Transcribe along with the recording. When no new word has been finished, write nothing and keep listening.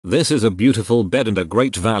This is a beautiful bed and a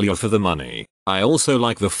great value for the money. I also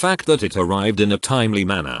like the fact that it arrived in a timely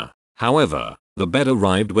manner. However, the bed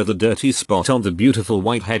arrived with a dirty spot on the beautiful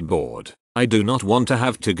white headboard. I do not want to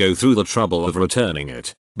have to go through the trouble of returning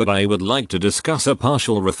it, but I would like to discuss a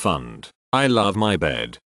partial refund. I love my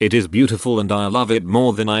bed. It is beautiful and I love it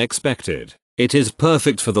more than I expected. It is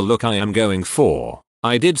perfect for the look I am going for.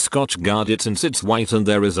 I did Scotch guard it since it's white and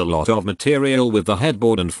there is a lot of material with the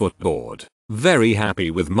headboard and footboard. Very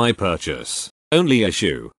happy with my purchase. Only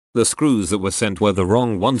issue: the screws that were sent were the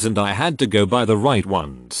wrong ones and I had to go buy the right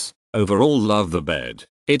ones. Overall love the bed.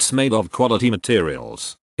 It's made of quality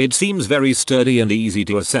materials. It seems very sturdy and easy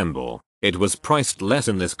to assemble. It was priced less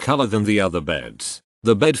in this color than the other beds.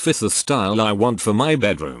 The bed fits the style I want for my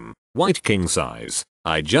bedroom. White king size.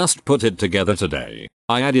 I just put it together today.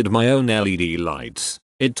 I added my own LED lights.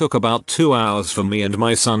 It took about 2 hours for me and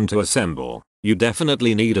my son to assemble. You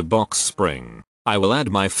definitely need a box spring. I will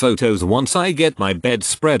add my photos once I get my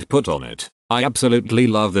bedspread put on it. I absolutely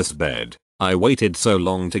love this bed. I waited so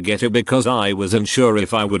long to get it because I wasn't sure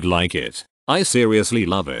if I would like it. I seriously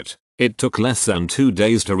love it. It took less than 2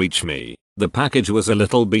 days to reach me. The package was a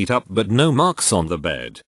little beat up but no marks on the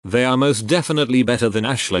bed. They are most definitely better than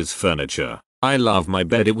Ashley's furniture. I love my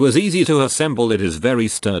bed. It was easy to assemble. It is very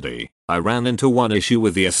sturdy. I ran into one issue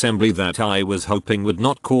with the assembly that I was hoping would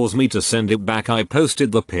not cause me to send it back. I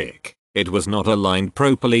posted the pic. It was not aligned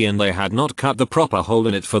properly and they had not cut the proper hole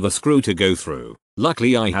in it for the screw to go through.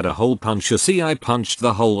 Luckily I had a hole puncher, see I punched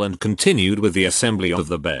the hole and continued with the assembly of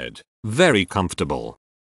the bed. Very comfortable.